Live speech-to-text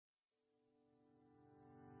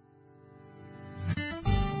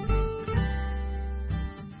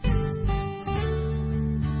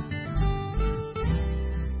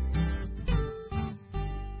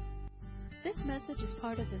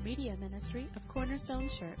part of the media ministry of Cornerstone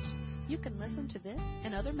Church. You can listen to this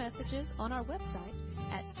and other messages on our website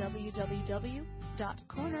at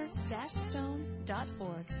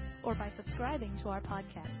www.corner-stone.org or by subscribing to our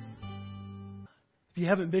podcast. If you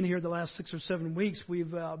haven't been here the last 6 or 7 weeks,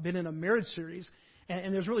 we've been in a marriage series,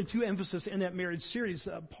 and there's really two emphases in that marriage series.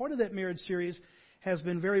 Part of that marriage series has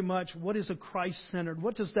been very much, what is a Christ-centered?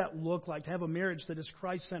 What does that look like to have a marriage that is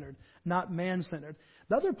Christ-centered, not man-centered?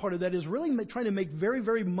 The other part of that is really trying to make very,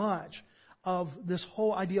 very much of this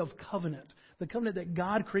whole idea of covenant, the covenant that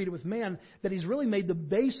God created with man, that He's really made the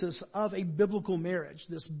basis of a biblical marriage,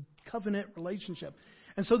 this covenant relationship.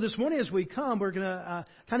 And so this morning as we come, we're going to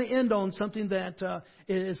kind of end on something that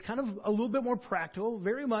is kind of a little bit more practical,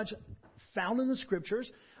 very much found in the Scriptures,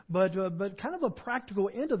 but kind of a practical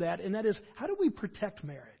end of that, and that is, how do we protect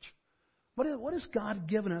marriage? What has God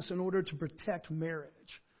given us in order to protect marriage?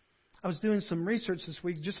 I was doing some research this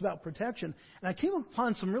week just about protection, and I came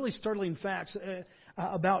upon some really startling facts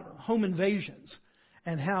about home invasions.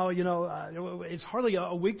 And how, it's hardly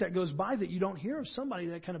a week that goes by that you don't hear of somebody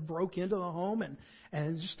that kind of broke into the home,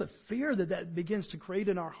 and just the fear that begins to create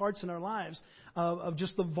in our hearts and our lives of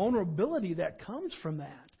just the vulnerability that comes from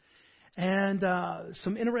that. And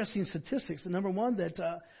some interesting statistics. Number one, that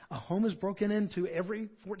a home is broken into every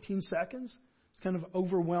 14 seconds. It's kind of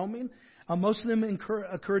overwhelming. Most of them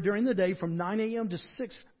occur during the day from 9 a.m. to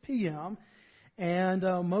 6 p.m., and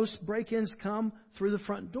most break-ins come through the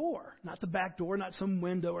front door, not the back door, not some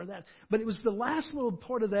window or that. But it was the last little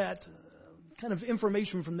part of that kind of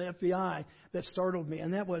information from the FBI that startled me,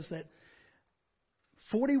 and that was that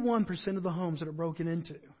 41% of the homes that are broken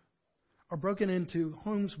into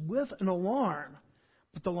homes with an alarm,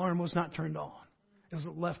 but the alarm was not turned on. It was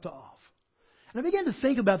left off. And I began to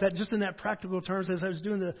think about that just in that practical terms as I was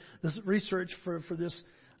doing this research for this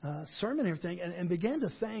sermon and everything, and began to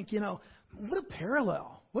think, what a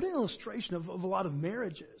parallel, what an illustration of a lot of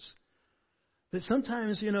marriages. That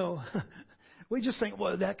sometimes, we just think,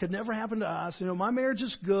 well, that could never happen to us. My marriage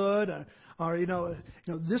is good, or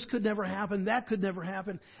this could never happen, that could never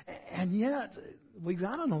happen. And yet, we've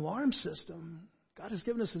got an alarm system. God has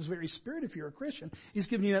given us His very Spirit if you're a Christian. He's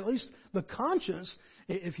given you at least the conscience.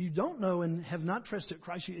 If you don't know and have not trusted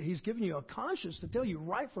Christ, He's given you a conscience to tell you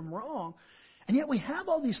right from wrong. And yet we have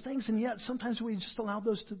all these things, and yet sometimes we just allow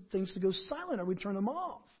those things to go silent, or we turn them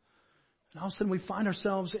off. And all of a sudden we find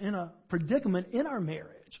ourselves in a predicament in our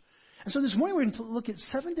marriage. And so this morning we're going to look at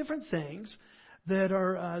 7 different things that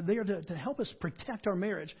are there to help us protect our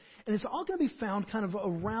marriage. And it's all going to be found kind of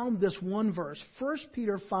around this one verse, 1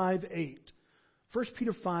 Peter 5:8. 1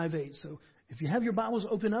 Peter 5:8. So if you have your Bibles,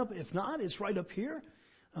 open up. If not, it's right up here.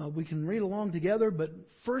 We can read along together, but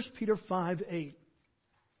 1 Peter 5:8.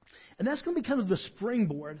 And that's going to be kind of the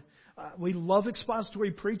springboard. We love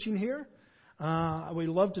expository preaching here. We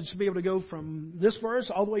love to just be able to go from this verse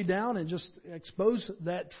all the way down and just expose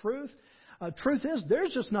that truth. Truth is,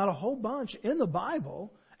 there's just not a whole bunch in the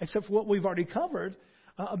Bible, except for what we've already covered,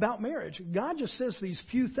 about marriage. God just says these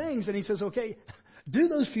few things, and He says, okay, do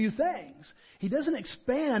those few things. He doesn't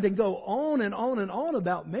expand and go on and on and on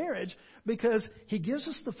about marriage, because He gives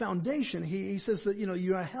us the foundation. He says that,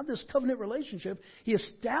 you have this covenant relationship. He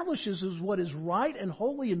establishes what is right and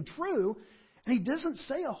holy and true, and He doesn't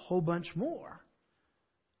say a whole bunch more.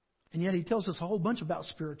 And yet He tells us a whole bunch about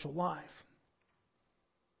spiritual life.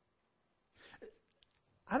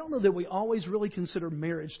 I don't know that we always really consider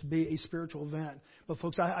marriage to be a spiritual event. But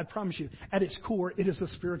folks, I promise you, at its core, it is a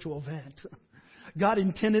spiritual event. God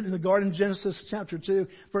intended in the Garden, Genesis chapter 2,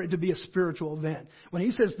 for it to be a spiritual event. When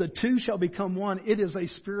He says the two shall become one, it is a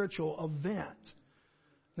spiritual event.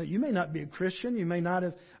 Now, you may not be a Christian. You may not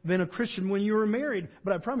have been a Christian when you were married.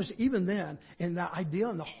 But I promise you, even then, in the idea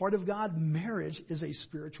in the heart of God, marriage is a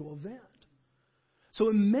spiritual event. So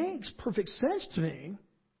it makes perfect sense to me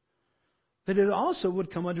that it also would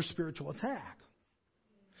come under spiritual attack.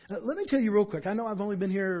 Now, let me tell you real quick. I know I've only been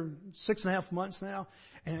here 6.5 months now.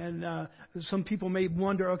 And some people may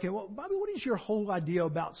wonder, okay, well, Bobby, what is your whole idea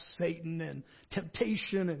about Satan and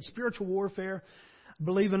temptation and spiritual warfare? I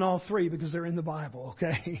believe in all three because they're in the Bible,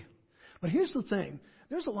 okay? But here's the thing.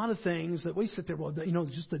 There's a lot of things that we sit there, well,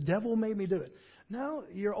 just the devil made me do it. No,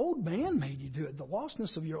 your old man made you do it. The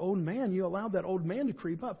lostness of your old man, you allowed that old man to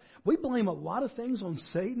creep up. We blame a lot of things on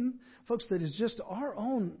Satan, folks, that is just our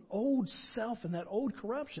own old self and that old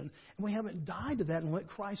corruption. And we haven't died to that and let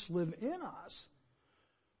Christ live in us.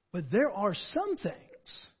 But there are some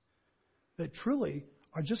things that truly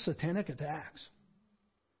are just satanic attacks.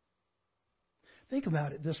 Think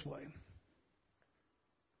about it this way.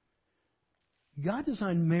 God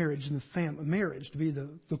designed marriage and marriage to be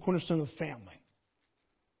the cornerstone of family.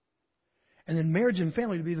 And then marriage and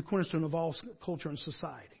family to be the cornerstone of all culture and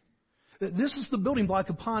society. This is the building block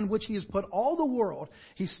upon which He has put all the world.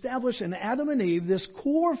 He established in Adam and Eve this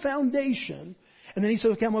core foundation. And then He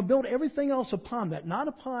said, okay, I'm going to build everything else upon that. Not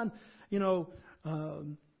upon,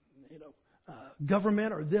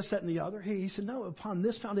 government or this, that, and the other. He said, no, upon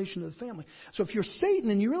this foundation of the family. So if you're Satan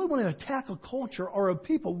and you really want to attack a culture or a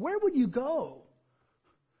people, where would you go?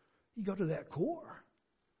 You go to that core.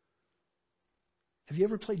 Have you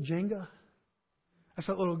ever played Jenga? That's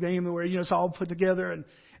that little game where, it's all put together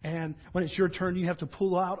and when it's your turn, you have to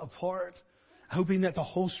pull out a part, hoping that the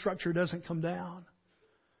whole structure doesn't come down.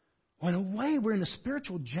 Well, in a way, we're in a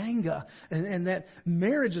spiritual Jenga, and that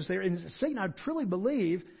marriage is there. And Satan, I truly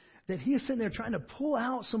believe that he is sitting there trying to pull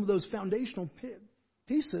out some of those foundational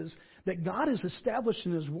pieces that God has established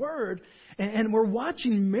in His Word. And we're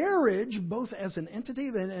watching marriage both as an entity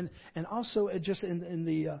and also just in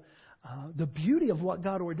the beauty of what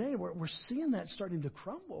God ordained. We're seeing that starting to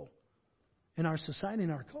crumble in our society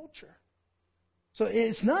and our culture. So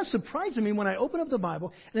it's not surprising to me when I open up the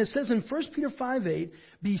Bible and it says in 1 Peter 5:8,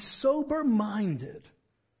 be sober-minded,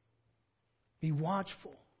 be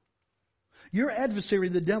watchful. Your adversary,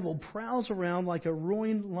 the devil, prowls around like a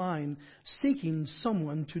roaring lion seeking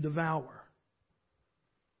someone to devour.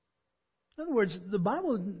 In other words, the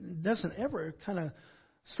Bible doesn't ever kind of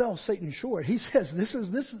sell Satan short. He says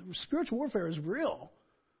this spiritual warfare is real.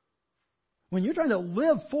 When you're trying to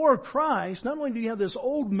live for Christ, not only do you have this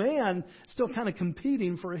old man still kind of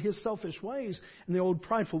competing for his selfish ways and the old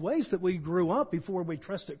prideful ways that we grew up before we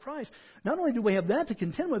trusted Christ, not only do we have that to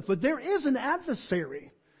contend with, but there is an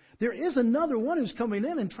adversary. There is another one who's coming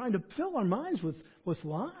in and trying to fill our minds with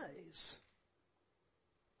lies.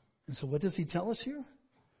 And so what does he tell us here?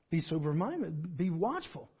 Be sober-minded. Be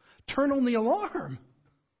watchful. Turn on the alarm.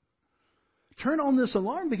 Turn on this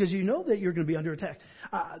alarm because you know that you're going to be under attack.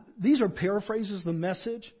 These are paraphrases of the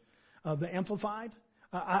Message, the Amplified.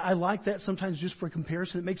 I like that sometimes just for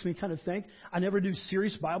comparison. It makes me kind of think. I never do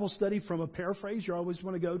serious Bible study from a paraphrase. You always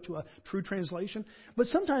want to go to a true translation. But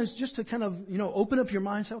sometimes just to kind of, open up your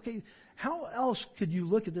mind and say, okay, how else could you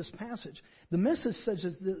look at this passage? The Message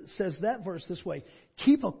says that verse this way.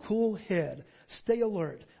 Keep a cool head. Stay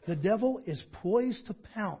alert. The devil is poised to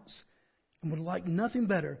pounce and would like nothing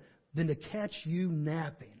better than to catch you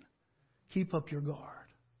napping. Keep up your guard.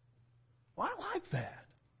 Well, I like that.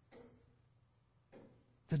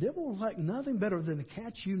 The devil would like nothing better than to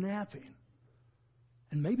catch you napping.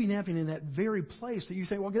 And maybe napping in that very place that you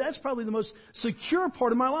think, well, that's probably the most secure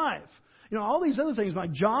part of my life. All these other things, my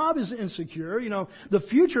job is insecure, the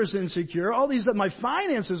future is insecure, all these, my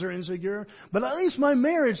finances are insecure, but at least my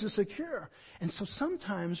marriage is secure. And so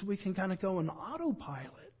sometimes we can kind of go on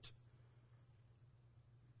autopilot.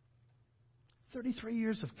 33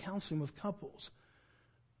 years of counseling with couples.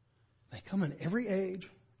 They come in every age,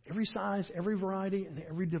 every size, every variety, and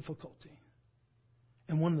every difficulty.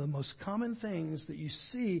 And one of the most common things that you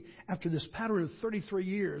see after this pattern of 33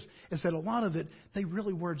 years is that a lot of it, they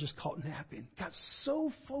really were just caught napping. Got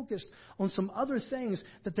so focused on some other things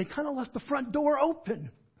that they kind of left the front door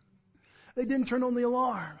open. They didn't turn on the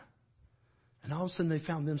alarm. And all of a sudden they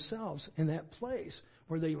found themselves in that place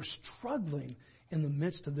where they were struggling in the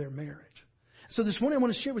midst of their marriage. So this morning I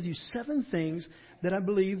want to share with you 7 things that I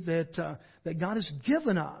believe that God has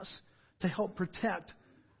given us to help protect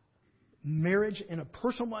marriage in a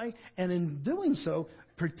personal way, and in doing so,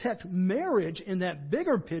 protect marriage in that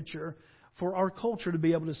bigger picture for our culture to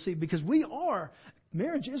be able to see. Because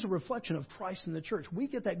marriage is a reflection of Christ in the church. We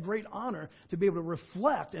get that great honor to be able to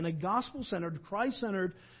reflect in a gospel-centered,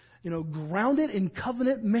 Christ-centered, grounded in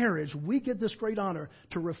covenant marriage. We get this great honor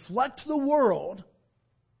to reflect to the world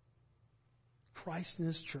Christ in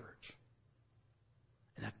His church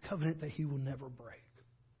and a covenant that He will never break.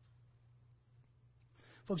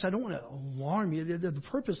 Folks, I don't want to alarm you. The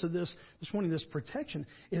purpose of this morning, this protection,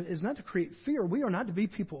 is not to create fear. We are not to be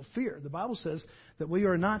people of fear. The Bible says that we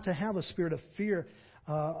are not to have a spirit of fear,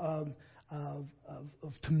 of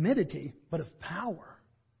timidity, but of power.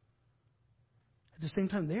 At the same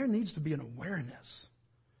time, there needs to be an awareness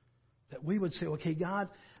that we would say, okay, God,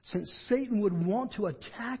 since Satan would want to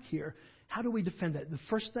attack here, how do we defend that? The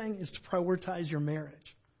first thing is to prioritize your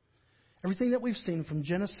marriage. Everything that we've seen from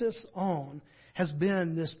Genesis on has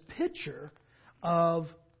been this picture of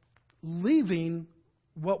leaving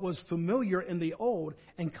what was familiar in the old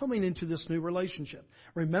and coming into this new relationship.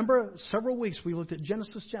 Remember, several weeks we looked at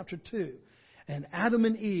Genesis chapter 2 and Adam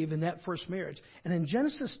and Eve in that first marriage. And in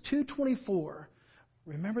Genesis 2:24,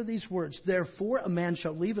 Remember these words. Therefore, a man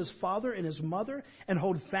shall leave his father and his mother and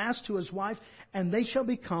hold fast to his wife, and they shall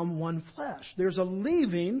become one flesh. There's a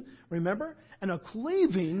leaving, remember, and a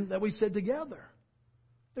cleaving that we said together.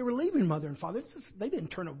 They were leaving mother and father. They didn't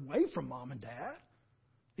turn away from mom and dad.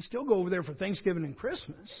 They still go over there for Thanksgiving and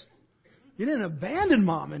Christmas. You didn't abandon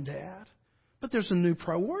mom and dad. But there's a new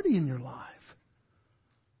priority in your life.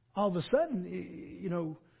 All of a sudden, you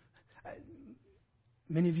know,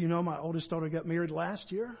 many of you know my oldest daughter got married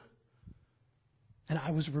last year, and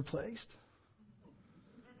I was replaced.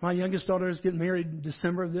 My youngest daughter is getting married in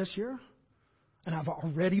December of this year, and I've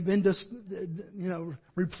already been,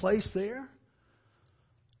 replaced there.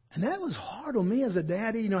 And that was hard on me as a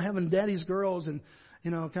daddy, having daddy's girls and,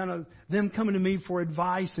 kind of them coming to me for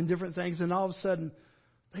advice and different things, and all of a sudden,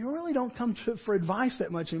 they really don't come for advice that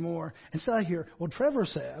much anymore. And so I hear, well, Trevor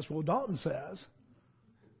says, well, Dalton says.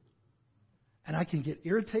 And I can get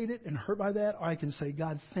irritated and hurt by that, or I can say,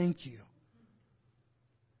 God, thank you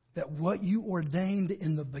that what you ordained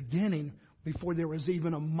in the beginning, before there was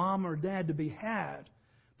even a mom or dad to be had,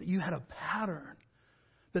 that you had a pattern,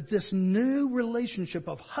 that this new relationship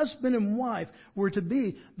of husband and wife were to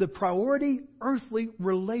be the priority earthly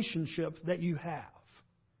relationship that you have.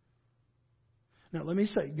 Now, let me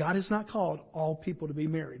say, God has not called all people to be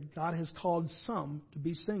married. God has called some to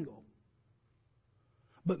be single.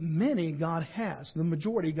 But many God has, the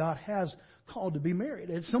majority God has called to be married.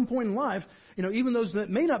 At some point in life, even those that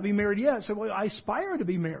may not be married yet say, well, I aspire to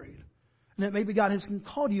be married. And that maybe God has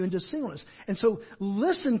called you into singleness. And so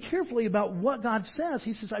listen carefully about what God says.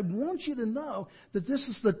 He says, I want you to know that this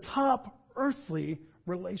is the top earthly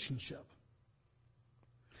relationship.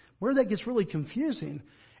 Where that gets really confusing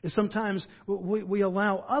is sometimes we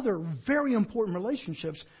allow other very important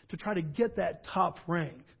relationships to try to get that top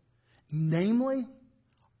rank. Namely,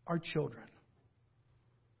 our children.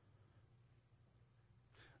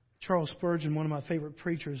 Charles Spurgeon, one of my favorite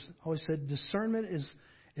preachers, always said, discernment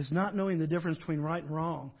is not knowing the difference between right and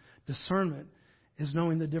wrong. Discernment is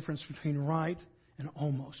knowing the difference between right and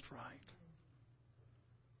almost right.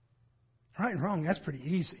 Right and wrong, that's pretty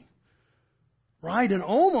easy. Right and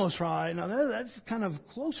almost right, now that's kind of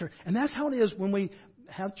closer. And that's how it is when we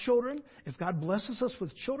have children. If God blesses us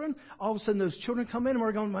with children, all of a sudden those children come in and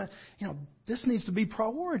we're going, this needs to be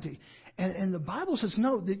priority. And the Bible says,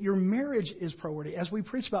 no, that your marriage is priority. As we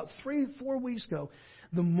preached about 3-4 weeks ago,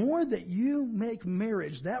 the more that you make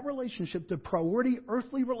marriage, that relationship, the priority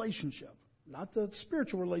earthly relationship, not the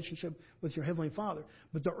spiritual relationship with your Heavenly Father,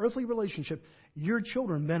 but the earthly relationship, your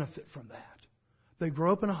children benefit from that. They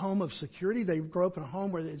grow up in a home of security. They grow up in a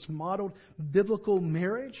home where it's modeled biblical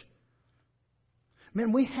marriage.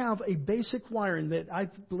 Man, we have a basic wiring that I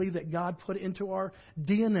believe that God put into our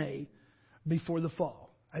DNA before the fall.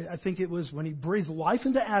 I think it was when He breathed life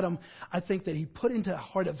into Adam, I think that He put into the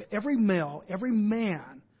heart of every male, every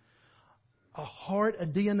man, a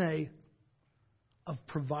DNA of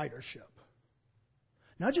providership.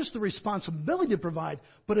 Not just the responsibility to provide,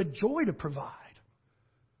 but a joy to provide.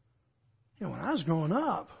 When I was growing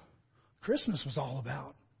up, Christmas was all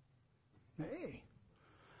about, hey,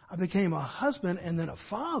 I became a husband and then a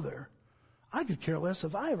father. I could care less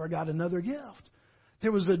if I ever got another gift.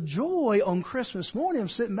 There was a joy on Christmas morning. I'm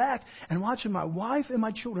sitting back and watching my wife and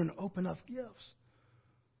my children open up gifts.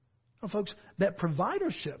 Now, folks, that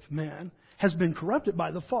providership, man, has been corrupted by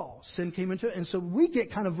the fall. Sin came into it, and so we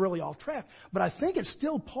get kind of really off track. But I think it's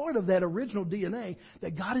still part of that original DNA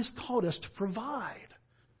that God has called us to provide.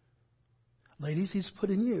 Ladies, He's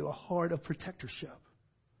put in you a heart of protectorship,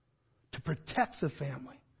 to protect the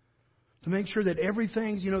family, to make sure that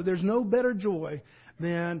everything's, there's no better joy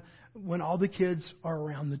than when all the kids are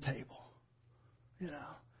around the table.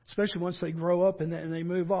 Especially once they grow up and they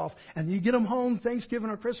move off. And you get them home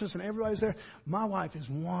Thanksgiving or Christmas and everybody's there. My wife is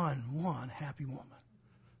one happy woman.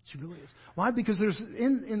 She really is. Why? Because there's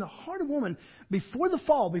in the heart of woman, before the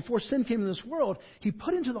fall, before sin came into this world, He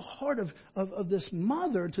put into the heart of this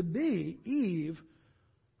mother to be, Eve,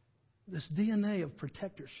 this DNA of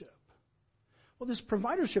protectorship. Well, this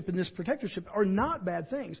providership and this protectorship are not bad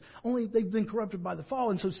things. Only they've been corrupted by the fall.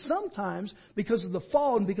 And so sometimes, because of the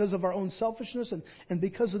fall and because of our own selfishness and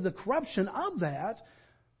because of the corruption of that,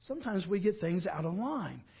 sometimes we get things out of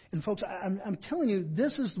line. And folks, I'm telling you,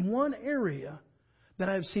 this is one area that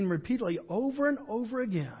I've seen repeatedly over and over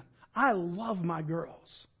again. I love my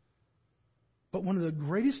girls. But one of the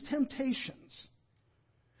greatest temptations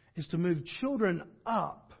is to move children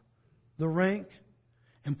up the rank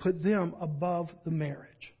and put them above the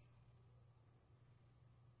marriage.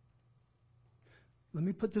 Let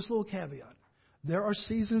me put this little caveat. There are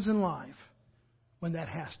seasons in life when that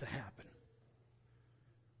has to happen.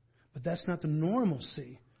 But that's not the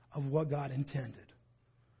normalcy of what God intended.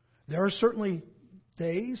 There are certainly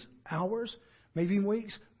days, hours, maybe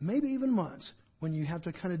weeks, maybe even months when you have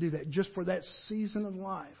to kind of do that just for that season of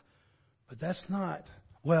life. But that's not,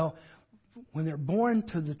 well, when they're born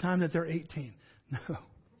to the time that they're 18. No.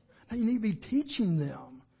 Now you need to be teaching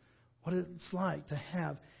them what it's like to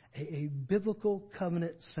have a biblical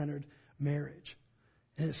covenant-centered marriage.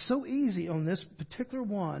 And it's so easy on this particular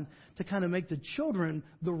one to kind of make the children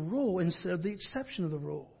the rule instead of the exception of the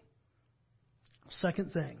rule.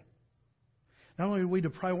 Second thing, not only do we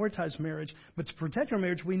need to prioritize marriage, but to protect our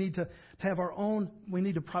marriage, we need to have our own, we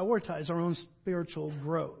need to prioritize our own spiritual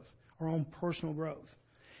growth, our own personal growth.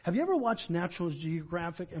 Have you ever watched National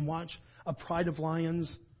Geographic and watched a pride of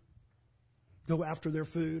lions go after their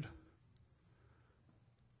food?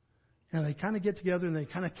 And they kind of get together and they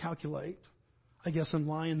kind of calculate, I guess in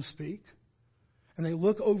lion speak. And they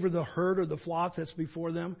look over the herd or the flock that's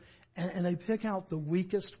before them, and they pick out the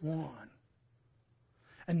weakest one.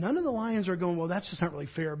 And none of the lions are going, well, that's just not really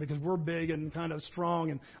fair because we're big and kind of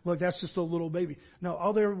strong, and look, that's just a little baby. No,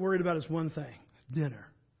 all they're worried about is one thing, dinner.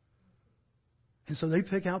 And so they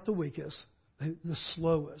pick out the weakest, the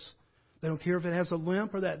slowest. They don't care if it has a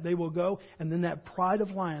limp or that. They will go, and then that pride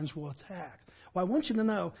of lions will attack. Well, I want you to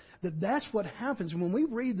know that that's what happens. When we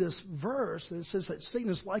read this verse that says that Satan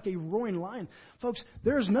is like a roaring lion, folks,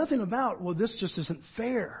 there is nothing about, well, this just isn't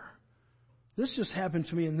fair. This just happened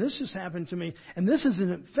to me, and this just happened to me, and this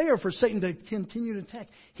isn't fair for Satan to continue to attack.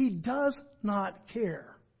 He does not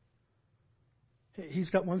care. He's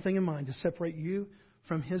got one thing in mind, to separate you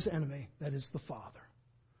from his enemy, that is the Father.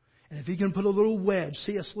 And if he can put a little wedge,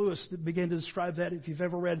 C.S. Lewis began to describe that. If you've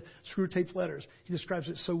ever read Screwtape Letters, he describes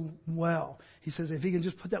it so well. He says if he can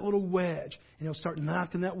just put that little wedge, and he'll start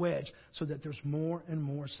knocking that wedge so that there's more and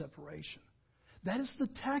more separation. That is the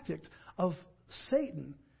tactic of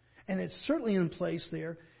Satan. And it's certainly in place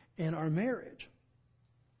there in our marriage.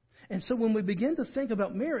 And so when we begin to think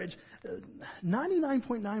about marriage,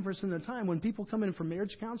 99.9% of the time when people come in for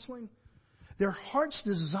marriage counseling, their heart's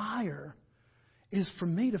desire is for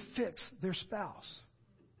me to fix their spouse.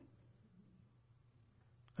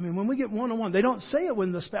 I mean, when we get one-on-one, they don't say it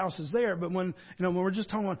when the spouse is there, but when we're just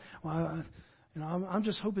talking, well, I'm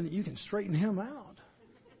just hoping that you can straighten him out.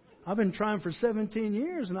 I've been trying for 17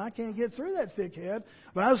 years and I can't get through that thick head,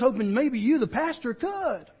 but I was hoping maybe you, the pastor,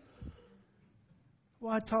 could.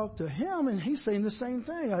 Well, I talked to him and he's saying the same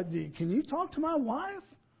thing. Can you talk to my wife?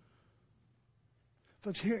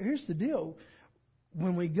 Folks, here's the deal.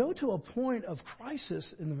 When we go to a point of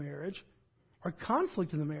crisis in the marriage or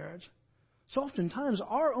conflict in the marriage, so oftentimes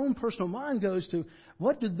our own personal mind goes to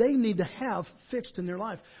what do they need to have fixed in their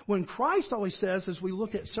life? When Christ always says, as we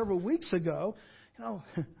looked at several weeks ago,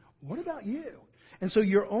 what about you? And so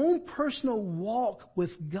your own personal walk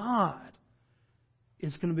with God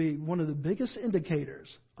is going to be one of the biggest indicators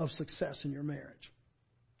of success in your marriage.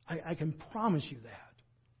 I can promise you that.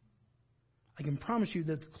 I can promise you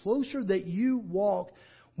that the closer that you walk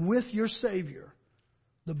with your Savior,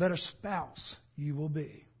 the better spouse you will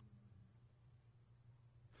be.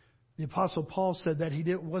 The Apostle Paul said that he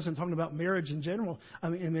wasn't talking about marriage in general, I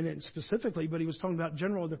mean specifically, but he was talking about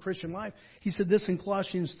general the Christian life. He said this in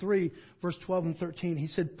Colossians 3, verse 12 and 13. He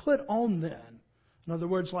said, put on then, in other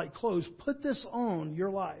words, like clothes, put this on your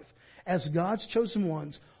life as God's chosen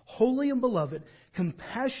ones, holy and beloved,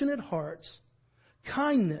 compassionate hearts,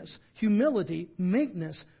 kindness, humility,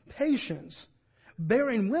 meekness, patience,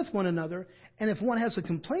 bearing with one another, and if one has a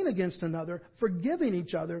complaint against another, forgiving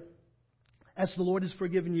each other, as the Lord has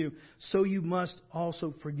forgiven you, so you must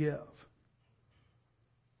also forgive.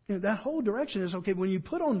 That whole direction is, okay, when you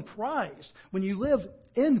put on Christ, when you live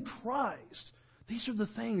in Christ, these are the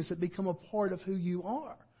things that become a part of who you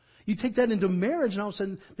are. You take that into marriage, and all of a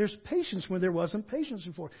sudden, there's patience when there wasn't patience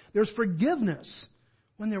before. There's forgiveness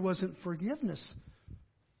when there wasn't forgiveness.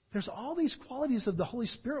 There's all these qualities of the Holy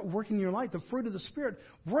Spirit working in your life, the fruit of the Spirit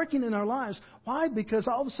working in our lives. Why? Because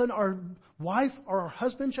all of a sudden our wife or our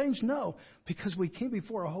husband changed? No. Because we came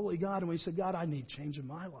before a holy God and we said, God, I need change in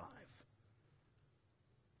my life.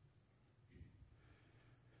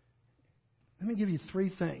 Let me give you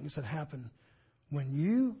 3 things that happen when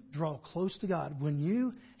you draw close to God, when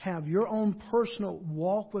you have your own personal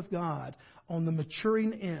walk with God on the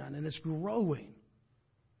maturing end and it's growing.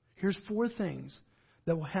 Here's 4 things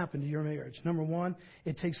that will happen to your marriage. Number 1,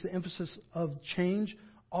 it takes the emphasis of change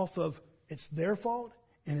off of it's their fault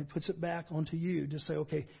and it puts it back onto you to say,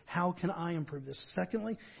 okay, how can I improve this?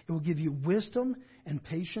 Secondly, it will give you wisdom and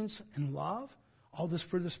patience and love. All this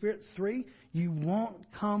for the Spirit. 3, you won't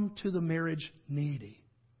come to the marriage needy.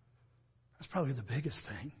 That's probably the biggest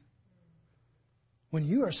thing. When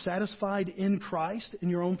you are satisfied in Christ in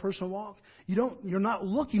your own personal walk, you're not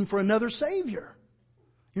looking for another Savior.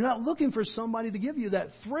 You're not looking for somebody to give you that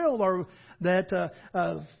thrill or that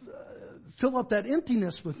fill up that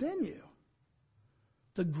emptiness within you.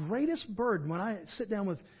 The greatest burden, when I sit down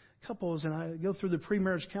with couples and I go through the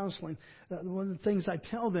pre-marriage counseling, one of the things I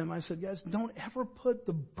tell them, I said, guys, don't ever put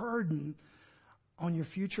the burden on your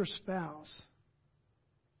future spouse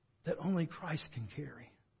that only Christ can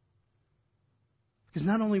carry. Because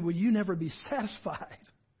not only will you never be satisfied,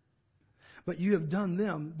 but you have done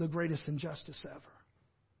them the greatest injustice ever.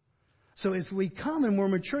 So if we come and we're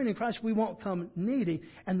maturing in Christ, we won't come needy.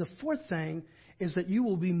 And the fourth thing is that you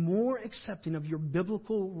will be more accepting of your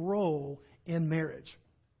biblical role in marriage.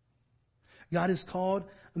 God has called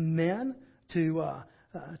men to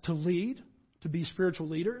lead, to be spiritual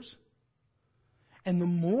leaders. And the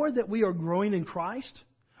more that we are growing in Christ,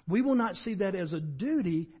 we will not see that as a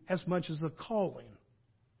duty as much as a calling.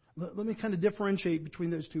 Let me kind of differentiate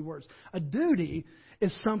between those two words. A duty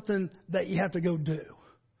is something that you have to go do.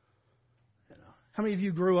 How many of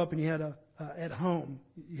you grew up and you had at home,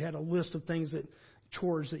 you had a list of things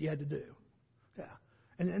chores that you had to do? Yeah.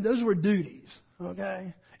 And those were duties,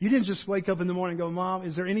 okay? You didn't just wake up in the morning and go, Mom,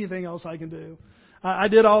 is there anything else I can do? I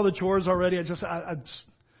did all the chores already.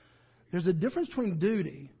 There's a difference between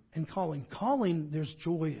duty and calling. Calling, there's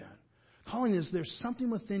joy in. Calling is there's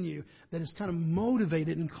something within you that is kind of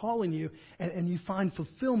motivated in calling you, and you find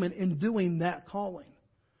fulfillment in doing that calling.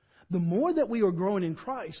 The more that we are growing in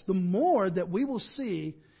Christ, the more that we will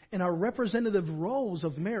see in our representative roles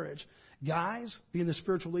of marriage, guys being the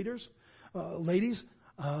spiritual leaders, ladies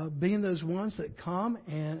being those ones that come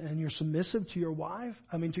and you're submissive to your wife,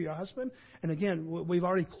 to your husband. And again, we've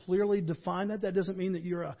already clearly defined that. That doesn't mean that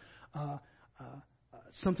you're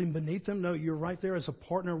something beneath them. No, you're right there as a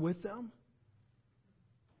partner with them.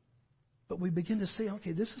 But we begin to see,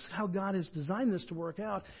 okay, this is how God has designed this to work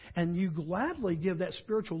out. And you gladly give that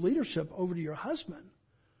spiritual leadership over to your husband.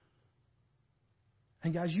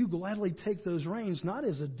 And guys, you gladly take those reins, not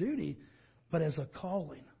as a duty, but as a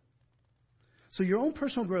calling. So your own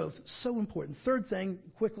personal growth, so important. Third thing,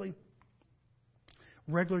 quickly,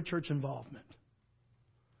 regular church involvement.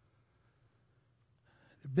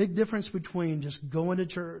 The big difference between just going to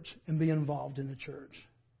church and being involved in the church.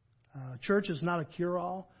 Church is not a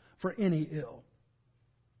cure-all for any ill.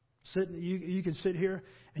 You could sit here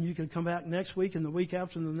and you could come back next week and the week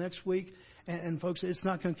after and the next week. And folks, it's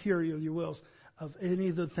not going to cure you of your wills of any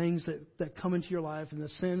of the things that come into your life and the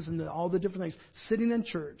sins and all the different things. Sitting in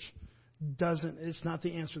church it's not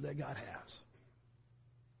the answer that God has.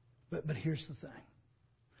 But here's the thing.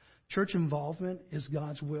 Church involvement is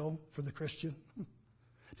God's will for the Christian.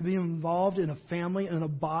 To be involved in a family and a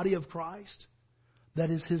body of Christ,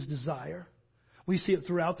 that is His desire. We see it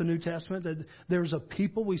throughout the New Testament that there's a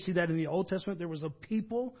people. We see that in the Old Testament. There was a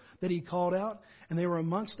people that He called out, and they were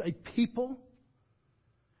amongst a people.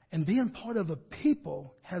 And being part of a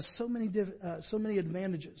people has so many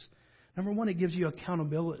advantages. Number one, it gives you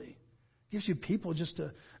accountability. It gives you people just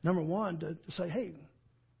to, number one, to say, hey,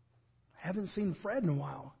 haven't seen Fred in a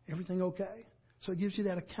while. Everything okay? So it gives you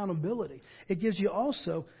that accountability. It gives you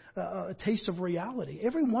also a taste of reality.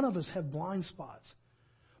 Every one of us have blind spots.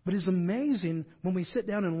 But it's amazing when we sit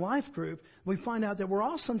down in life group, we find out that we're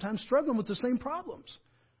all sometimes struggling with the same problems.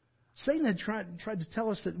 Satan had tried to tell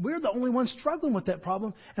us that we're the only ones struggling with that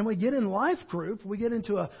problem. And we get in life group, we get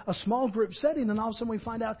into a small group setting, and all of a sudden we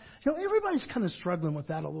find out, everybody's kind of struggling with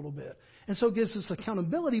that a little bit. And so it gives us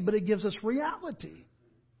accountability, but it gives us reality.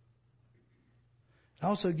 It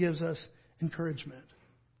also gives us encouragement.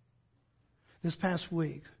 This past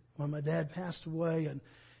week, when my dad passed away,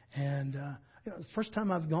 and the first time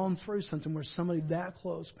I've gone through something where somebody that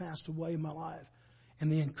close passed away in my life.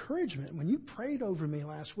 And the encouragement, when you prayed over me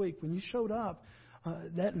last week, when you showed up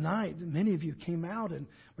that night, many of you came out and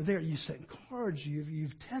were there. You sent cards,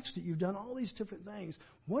 you've texted, you've done all these different things.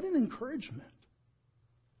 What an encouragement.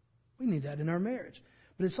 We need that in our marriage.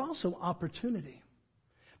 But it's also opportunity.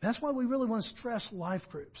 That's why we really want to stress life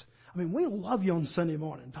groups. We love you on Sunday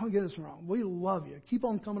morning. Don't get us wrong. We love you. Keep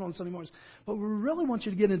on coming on Sunday mornings. But we really want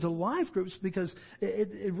you to get into life groups because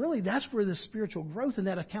it really, that's where the spiritual growth and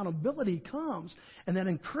that accountability comes and that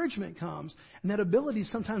encouragement comes and that ability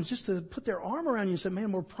sometimes just to put their arm around you and say,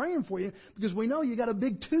 man, we're praying for you because we know you got a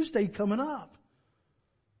big Tuesday coming up.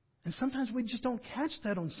 And sometimes we just don't catch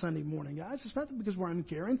that on Sunday morning, guys. It's not because we're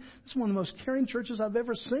uncaring. It's one of the most caring churches I've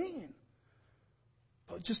ever seen.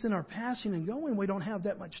 But just in our passing and going, we don't have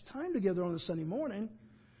that much time together on a Sunday morning.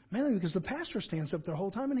 Mainly because the pastor stands up there the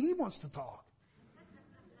whole time and he wants to talk.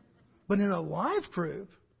 But in a life group,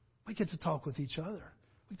 we get to talk with each other.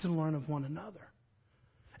 We get to learn of one another.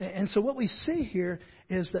 And so what we see here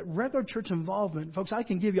is that regular church involvement, folks, I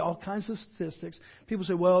can give you all kinds of statistics. People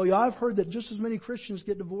say, well, yeah, I've heard that just as many Christians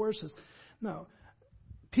get divorces. No.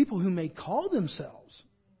 People who may call themselves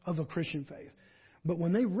of a Christian faith, but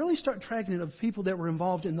when they really start tracking it of people that were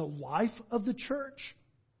involved in the life of the church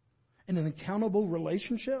and in accountable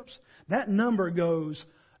relationships, that number goes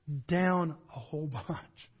down a whole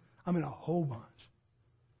bunch. I mean, a whole bunch.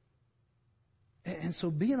 And so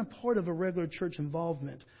being a part of a regular church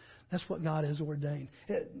involvement, that's what God has ordained.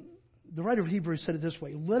 The writer of Hebrews said it this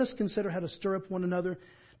way: let us consider how to stir up one another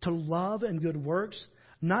to love and good works,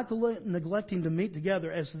 not neglecting to meet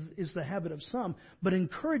together as is the habit of some, but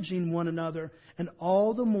encouraging one another, and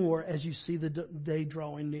all the more as you see the day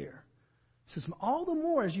drawing near. He says, all the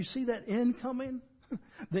more as you see that end coming,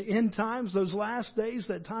 the end times, those last days,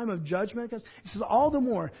 that time of judgment. He says, all the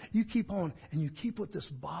more you keep on and you keep with this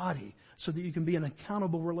body so that you can be in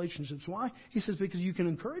accountable relationships. Why? He says, because you can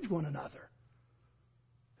encourage one another.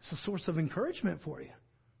 It's a source of encouragement for you.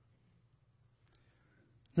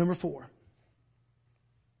 Number 4.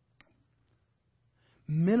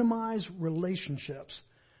 Minimize relationships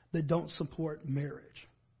that don't support marriage.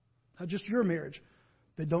 Not just your marriage,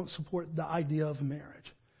 that don't support the idea of marriage.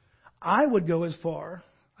 I would go as far,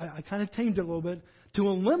 I kind of tamed it a little bit, to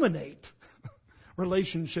eliminate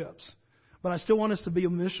relationships. But I still want us to be a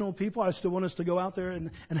missional people. I still want us to go out there and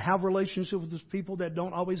have relationships with those people that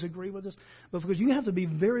don't always agree with us. But because you have to be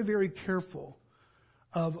very, very careful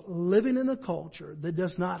of living in a culture that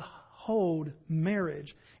does not hold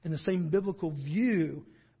marriage in the same biblical view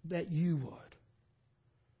that you would.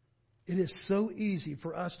 It is so easy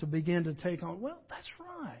for us to begin to take on, well, that's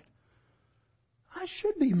right. I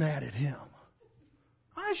should be mad at him.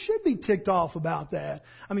 I should be ticked off about that.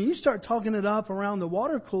 I mean, you start talking it up around the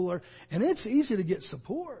water cooler, and it's easy to get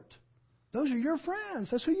support. Those are your friends.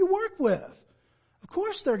 That's who you work with. Of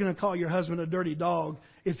course they're going to call your husband a dirty dog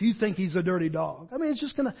if you think he's a dirty dog. I mean,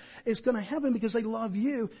 it's going to happen because they love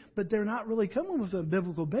you, but they're not really coming with a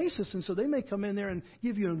biblical basis, and so they may come in there and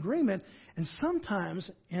give you an agreement. And sometimes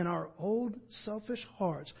in our old selfish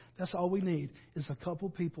hearts, that's all we need is a couple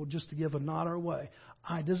people just to give a nod our way.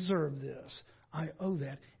 I deserve this. I owe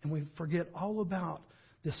that. And we forget all about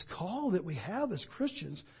this call that we have as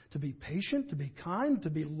Christians to be patient, to be kind, to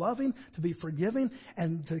be loving, to be forgiving,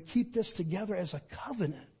 and to keep this together as a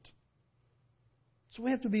covenant. So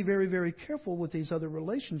we have to be very, very careful with these other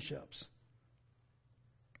relationships.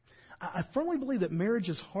 I firmly believe that marriage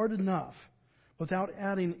is hard enough without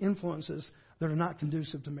adding influences that are not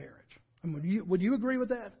conducive to marriage. I mean, would you agree with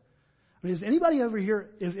that? I mean, is anybody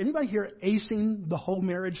here acing the whole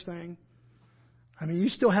marriage thing? I mean, you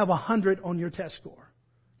still have 100 on your test score.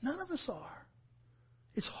 None of us are.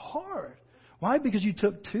 It's hard. Why? Because you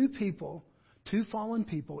took two fallen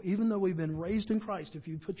people, even though we've been raised in Christ, if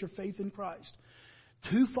you put your faith in Christ,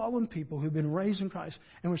 two fallen people who've been raised in Christ,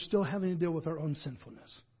 and we're still having to deal with our own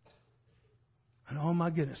sinfulness. And oh my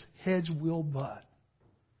goodness, heads will butt.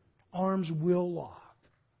 Arms will lock.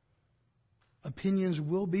 Opinions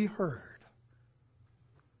will be heard.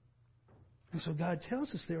 And so God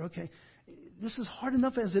tells us there, okay, this is hard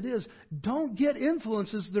enough as it is. Don't get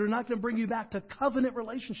influences that are not going to bring you back to covenant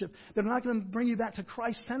relationship. That are not going to bring you back to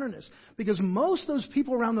Christ-centeredness. Because most of those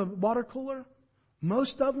people around the water cooler,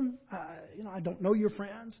 most of them, I don't know your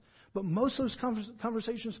friends, but most of those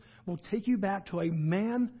conversations will take you back to a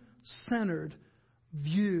man-centered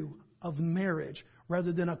view of marriage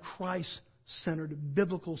rather than a Christ-centered,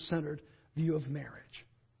 biblical-centered view of marriage.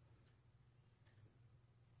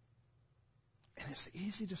 And it's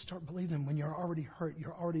easy to start believing when you're already hurt,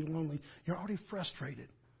 you're already lonely, you're already frustrated.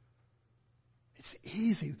 It's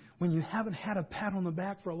easy when you haven't had a pat on the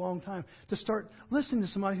back for a long time to start listening to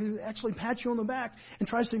somebody who actually pats you on the back and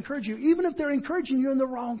tries to encourage you, even if they're encouraging you in the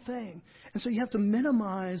wrong thing. And so you have to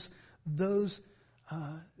minimize those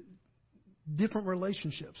different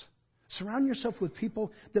relationships. Surround yourself with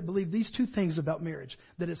people that believe these two things about marriage,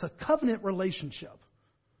 that it's a covenant relationship.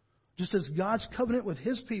 Just as God's covenant with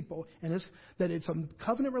His people, and that it's a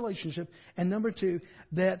covenant relationship. And number 2,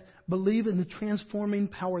 that believe in the transforming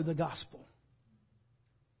power of the gospel.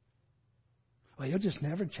 Well, you'll just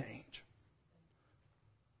never change.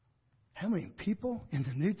 How many people in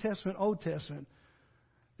the New Testament, Old Testament,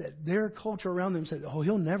 that their culture around them said, oh,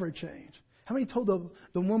 he'll never change? How many told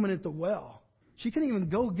the woman at the well? She couldn't even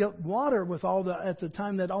go get water at the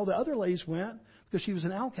time that all the other ladies went, because she was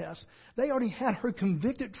an outcast. They already had her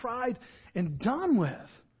convicted, tried, and done with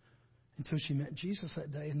until she met Jesus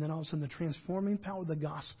that day. And then all of a sudden the transforming power of the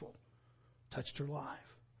gospel touched her life.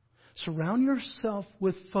 Surround yourself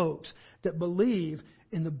with folks that believe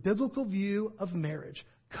in the biblical view of marriage,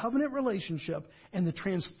 covenant relationship and the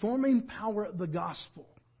transforming power of the gospel.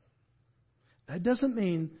 That doesn't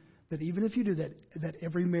mean that even if you do that, that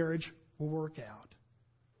every marriage will work out.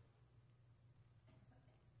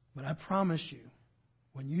 But I promise you,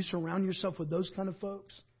 when you surround yourself with those kind of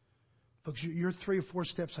folks, you're 3 or 4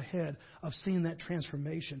 steps ahead of seeing that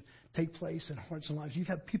transformation take place in hearts and lives. You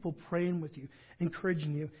have people praying with you,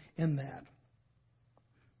 encouraging you in that.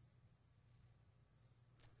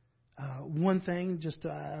 One thing,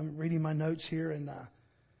 I'm reading my notes here, and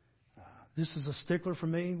this is a stickler for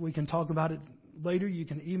me. We can talk about it later. You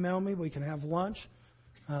can email me. We can have lunch,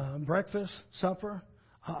 breakfast, supper.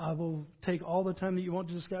 I will take all the time that you want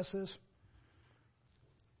to discuss this.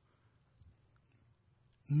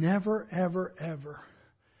 Never, ever, ever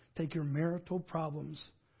take your marital problems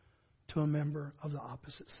to a member of the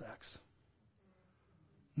opposite sex.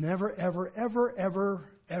 Never, ever, ever, ever,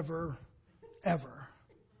 ever, ever.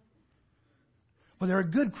 Well, they're a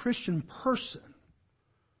good Christian person.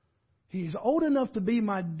 He's old enough to be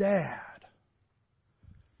my dad.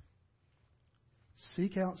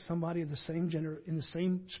 Seek out somebody of the same gender, in the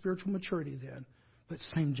same spiritual maturity then, but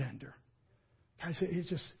same gender. Guys, it's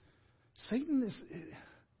just, Satan is,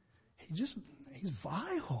 he's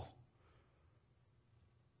vile.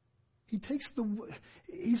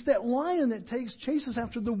 He's that lion that chases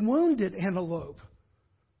after the wounded antelope.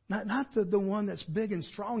 Not the one that's big and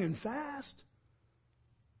strong and fast.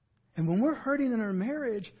 And when we're hurting in our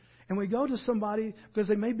marriage and we go to somebody because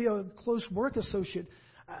they may be a close work associate,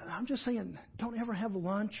 I'm just saying, don't ever have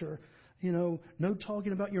lunch or, no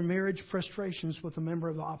talking about your marriage frustrations with a member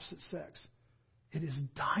of the opposite sex. It is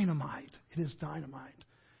dynamite. It is dynamite.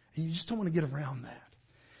 And you just don't want to get around that.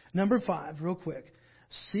 Number 5, real quick.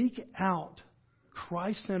 Seek out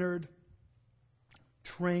Christ-centered,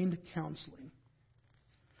 trained counseling.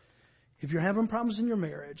 If you're having problems in your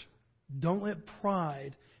marriage, don't let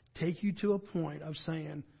pride take you to a point of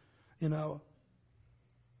saying, I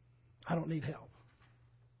don't need help.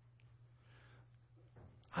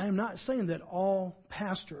 I am not saying that all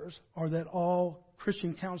pastors or that all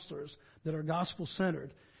Christian counselors that are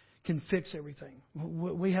gospel-centered can fix everything.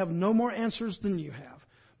 We have no more answers than you have.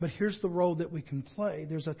 But here's the role that we can play.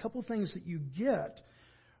 There's a couple things that you get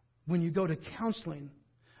when you go to counseling.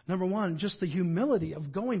 Number 1, just the humility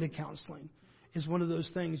of going to counseling is one of those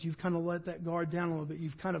things. You've kind of let that guard down a little bit.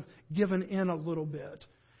 You've kind of given in a little bit.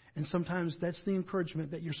 And sometimes that's the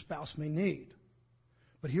encouragement that your spouse may need.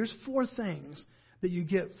 But here's 4 things that you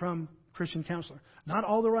get from Christian counselor. Not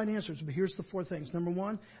all the right answers, but here's the 4 things. Number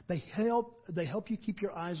 1, they help you keep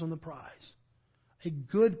your eyes on the prize. A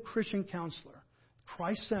good Christian counselor,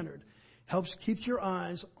 Christ-centered, helps keep your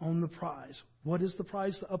eyes on the prize. What is the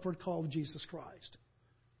prize? The upward call of Jesus Christ.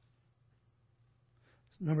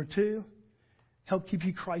 Number 2, help keep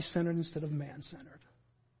you Christ-centered instead of man-centered.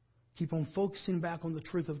 Keep on focusing back on the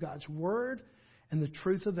truth of God's Word and the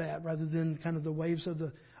truth of that rather than kind of the waves of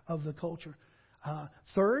the culture.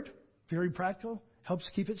 3rd, very practical, helps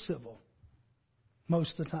keep it civil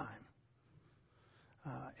most of the time.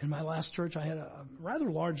 In my last church, I had a rather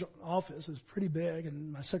large office. It was pretty big,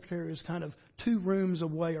 and my secretary was kind of 2 rooms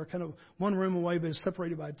away, or kind of 1 room away, but it's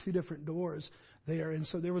separated by 2 different doors there. And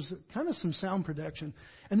so there was kind of some sound protection.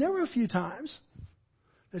 And there were a few times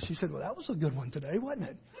that she said, well, that was a good one today, wasn't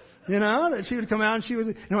it? That she would come out and she would,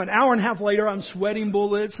 an hour and a half later, I'm sweating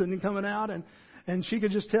bullets and coming out, and she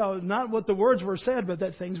could just tell not what the words were said, but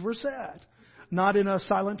that things were said, not in a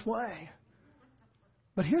silent way.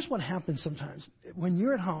 But here's what happens sometimes. When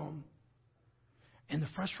you're at home and the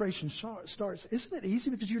frustration starts, isn't it easy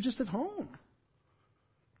because you're just at home?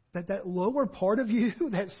 That lower part of you,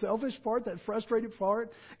 that selfish part, that frustrated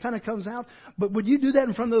part kind of comes out. But would you do that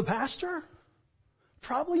in front of the pastor?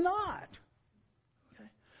 Probably not. Okay?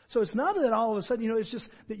 So it's not that all of a sudden, it's just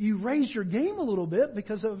that you raise your game a little bit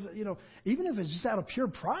because of, even if it's just out of pure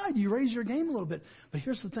pride, you raise your game a little bit. But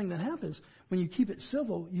here's the thing that happens. When you keep it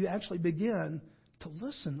civil, you actually begin to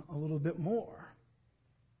listen a little bit more.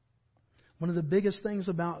 One of the biggest things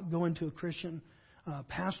about going to a Christian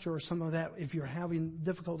pastor or something like that, if you're having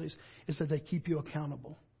difficulties, is that they keep you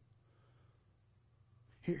accountable.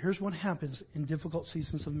 Here's what happens in difficult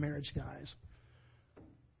seasons of marriage, guys.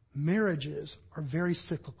 Marriages are very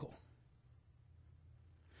cyclical.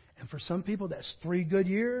 And for some people, that's 3 good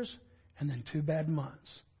years and then 2 bad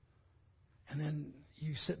months. And then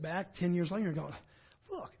you sit back 10 years later and go,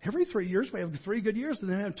 look, every 3 years we have 3 good years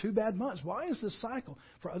and then have 2 bad months. Why is this cycle?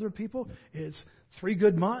 For other people, it's 3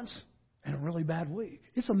 good months and a really bad week.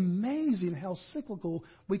 It's amazing how cyclical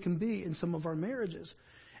we can be in some of our marriages.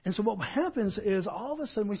 And so what happens is all of a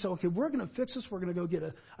sudden we say, okay, we're going to fix this. We're going to go get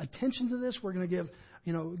attention to this. We're going to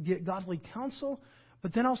get godly counsel.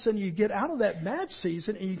 But then all of a sudden you get out of that bad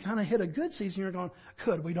season and you kind of hit a good season. You're going,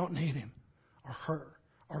 good, we don't need him or her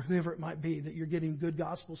or whoever it might be that you're getting good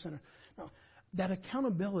gospel center. No, that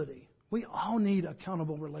accountability, we all need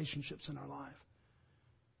accountable relationships in our life.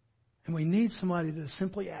 And we need somebody to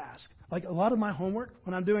simply ask. Like a lot of my homework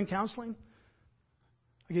when I'm doing counseling,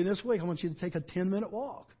 again, this week I want you to take a 10-minute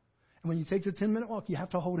walk. And when you take the 10-minute walk, you have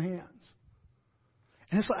to hold hands.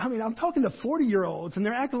 And it's like, I'm talking to 40-year-olds and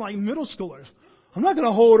they're acting like middle schoolers. I'm not going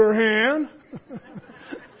to hold her hand.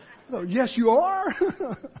 Oh, yes, you are.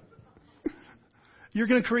 You're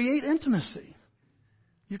going to create intimacy.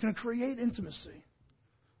 You're going to create intimacy.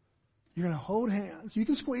 You're going to hold hands. You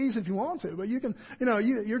can squeeze if you want to, but you can,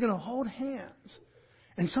 you're going to hold hands.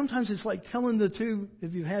 And sometimes it's like telling the two,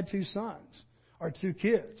 if you had two sons or two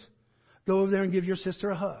kids, go over there and give your sister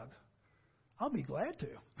a hug. I'll be glad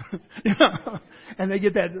to. And they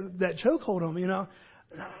get that chokehold on them,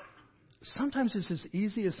 Sometimes it's as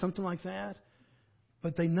easy as something like that,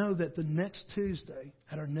 but they know that the next Tuesday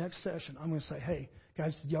at our next session, I'm going to say, hey,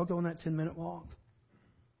 guys, did y'all go on that 10-minute walk?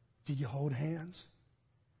 Did you hold hands?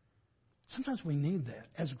 Sometimes we need that.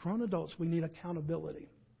 As grown adults, we need accountability.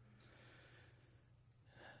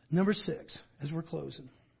 Number 6, as we're closing,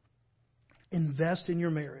 invest in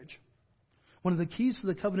your marriage. One of the keys to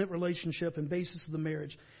the covenant relationship and basis of the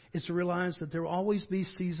marriage is to realize that there will always be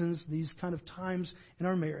seasons, these kind of times in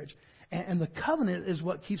our marriage. And the covenant is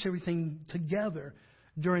what keeps everything together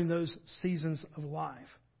during those seasons of life.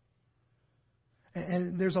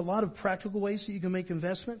 And there's a lot of practical ways that you can make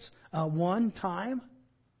investments. One, time.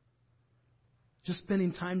 Just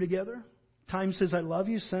spending time together. Time says I love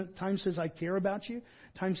you. Time says I care about you.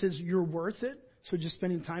 Time says you're worth it. So just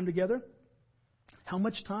spending time together. How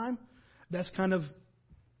much time? That's kind of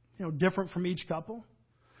different from each couple.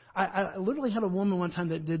 I literally had a woman one time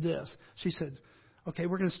that did this. She said, okay,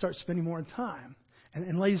 we're going to start spending more time.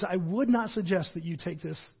 And ladies, I would not suggest that you take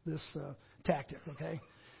this tactic, okay?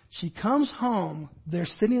 She comes home. They're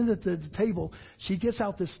sitting at the table. She gets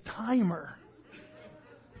out this timer.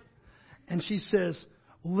 And she says,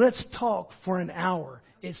 let's talk for an hour.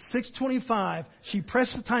 It's 6:25. She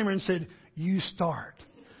pressed the timer and said, you start.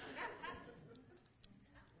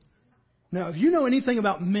 Now, if you know anything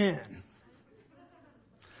about men,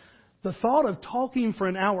 the thought of talking for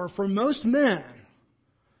an hour, for most men,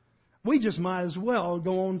 we just might as well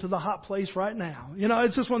go on to the hot place right now.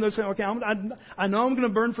 It's just one of those things, okay, I know I'm going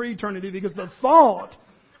to burn for eternity because the thought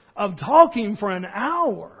of talking for an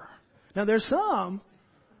hour. Now, there's some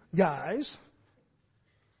guys,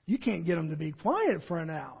 you can't get them to be quiet for an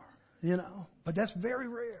hour, but that's very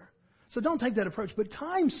rare. So don't take that approach. But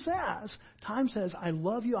time says, I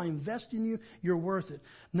love you, I invest in you, you're worth it.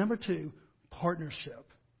 Number 2, partnership.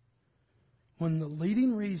 One of the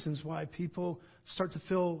leading reasons why people start to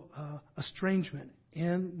feel estrangement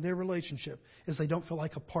in their relationship is they don't feel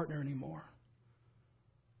like a partner anymore.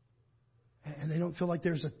 And they don't feel like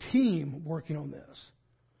there's a team working on this.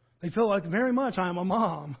 They feel like very much I'm a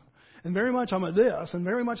mom, and very much I'm a this, and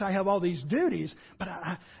very much I have all these duties. But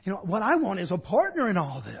what I want is a partner in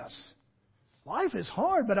all this. Life is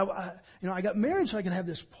hard, but I got married so I can have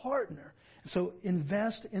this partner. So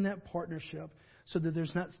invest in that partnership so that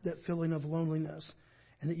there's not that feeling of loneliness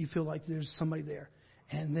and that you feel like there's somebody there.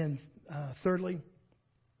 And then thirdly,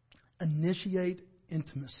 initiate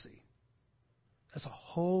intimacy. That's a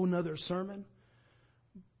whole nother sermon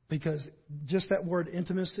because just that word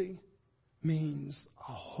intimacy means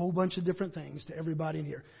a whole bunch of different things to everybody in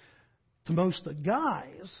here. To most of the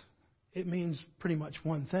guys, it means pretty much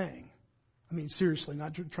one thing. Seriously,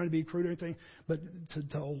 not trying to be crude or anything, but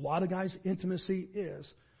to a lot of guys, intimacy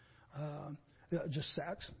is just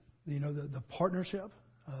sex, the partnership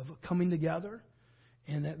of coming together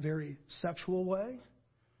in that very sexual way.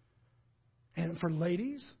 And for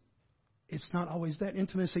ladies, it's not always that.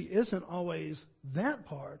 Intimacy isn't always that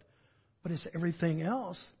part, but it's everything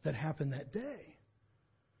else that happened that day.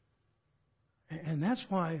 And that's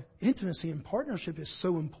why intimacy and partnership is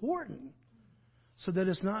so important. So that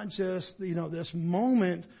it's not just, this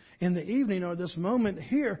moment in the evening or this moment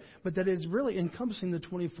here, but that it's really encompassing the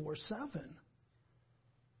 24/7.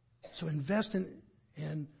 So invest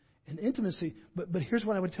in intimacy. But here's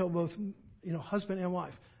what I would tell both, husband and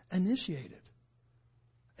wife. Initiate it.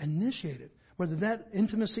 Initiate it. Whether that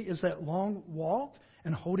intimacy is that long walk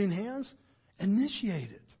and holding hands,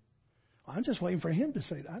 initiate it. I'm just waiting for him to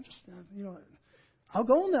say that. I'll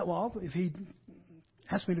go on that walk if he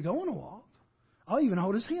asks me to go on a walk. I'll even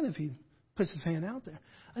hold his hand if he puts his hand out there.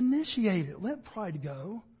 Initiate it. Let pride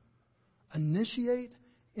go. Initiate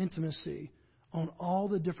intimacy on all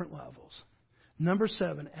the different levels. Number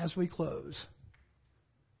 7, as we close,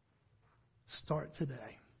 Start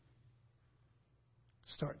today.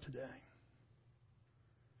 Start today.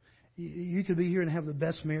 You could be here and have the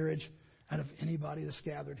best marriage out of anybody that's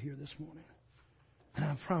gathered here this morning. And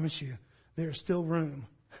I promise you, there's still room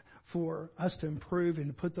for us to improve and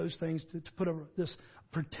to put those things, to put this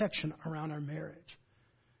protection around our marriage.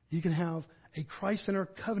 You can have a Christ-centered,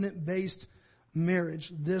 covenant-based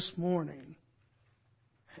marriage this morning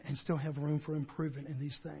and still have room for improvement in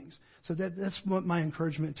these things. So that's what my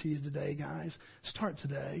encouragement to you today, guys. Start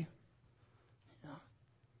today.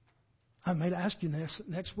 I may ask you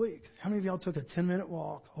next week, how many of y'all took a 10-minute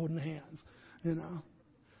walk holding hands,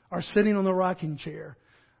 or sitting on the rocking chair,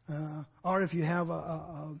 or if you have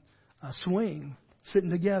a swing,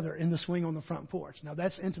 sitting together in the swing on the front porch. Now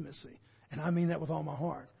that's intimacy, and I mean that with all my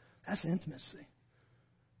heart. That's intimacy.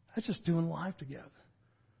 That's just doing life together.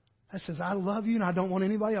 That says, I love you and I don't want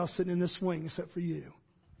anybody else sitting in this swing except for you.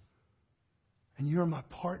 And you're my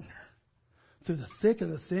partner. Through the thick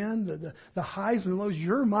and the thin, the highs and the lows,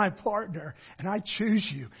 you're my partner. And I choose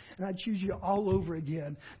you. And I choose you all over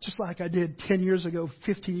again. Just like I did 10 years ago,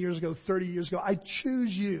 15 years ago, 30 years ago. I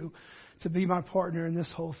choose you to be my partner in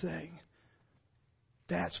this whole thing.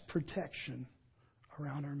 That's protection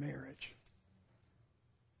around our marriage.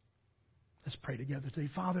 Let's pray together today.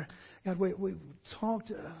 Father, God, we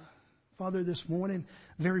talked, Father, this morning,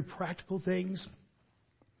 very practical things.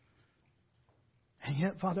 And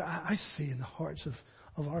yet, Father, I see in the hearts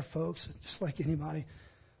of our folks, just like anybody,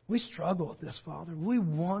 we struggle with this, Father. We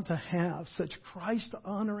want to have such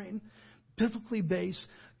Christ-honoring, biblically based,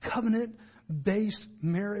 covenant-based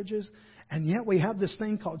marriages. And yet we have this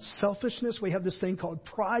thing called selfishness. We have this thing called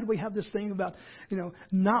pride. We have this thing about,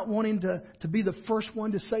 not wanting to be the first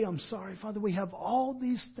one to say, I'm sorry, Father. We have all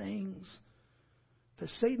these things that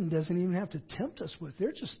Satan doesn't even have to tempt us with.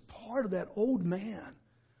 They're just part of that old man.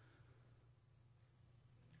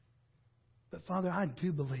 But, Father, I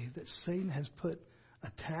do believe that Satan has put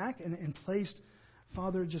attack and placed,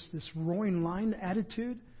 Father, just this roaring lion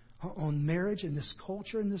attitude on marriage and this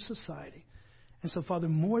culture and this society. And so, Father,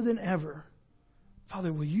 more than ever,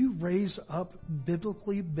 Father, will you raise up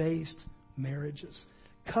biblically based marriages,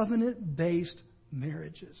 covenant-based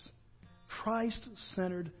marriages,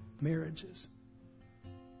 Christ-centered marriages.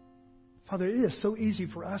 Father, it is so easy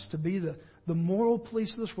for us to be the moral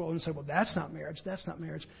police of this world and say, well, that's not marriage, that's not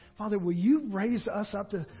marriage. Father, will you raise us up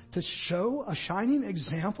to show a shining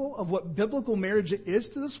example of what biblical marriage is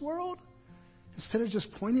to this world instead of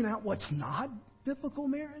just pointing out what's not biblical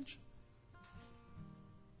marriage?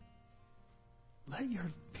 Let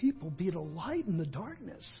your people be a light in the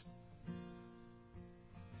darkness.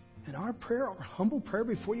 And our prayer, our humble prayer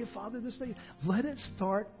before you, Father, this day, let it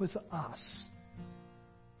start with us.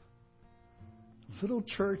 Little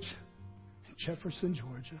church in Jefferson,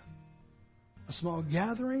 Georgia. A small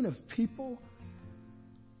gathering of people.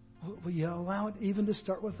 Will you allow it even to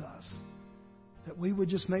start with us? That we would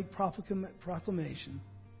just make proclamation.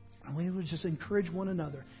 And we would just encourage one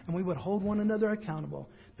another. And we would hold one another accountable.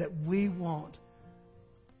 That we want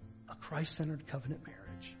a Christ-centered covenant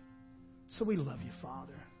marriage. So we love you,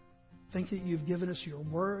 Father. Thank you that you've given us your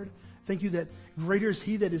word. Thank you that greater is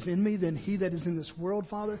He that is in me than he that is in this world,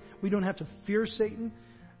 Father. We don't have to fear Satan,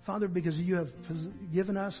 Father, because you have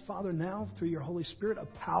given us, Father, now through your Holy Spirit, a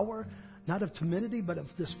power, not of timidity, but of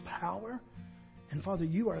this power. And Father,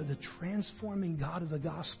 you are the transforming God of the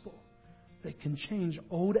gospel that can change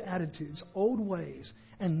old attitudes, old ways,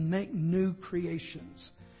 and make new creations.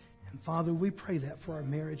 And Father, we pray that for our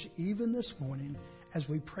marriage even this morning as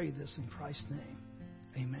we pray this in Christ's name.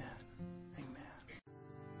 Amen.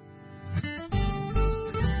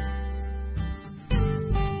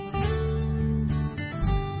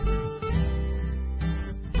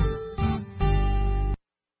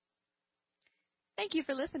 Thank you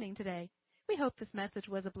for listening today. We hope this message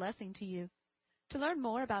was a blessing to you. To learn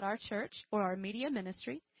more about our church or our media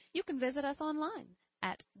ministry, you can visit us online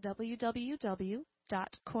at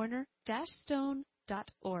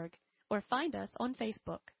www.corner-stone.org or find us on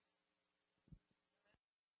Facebook.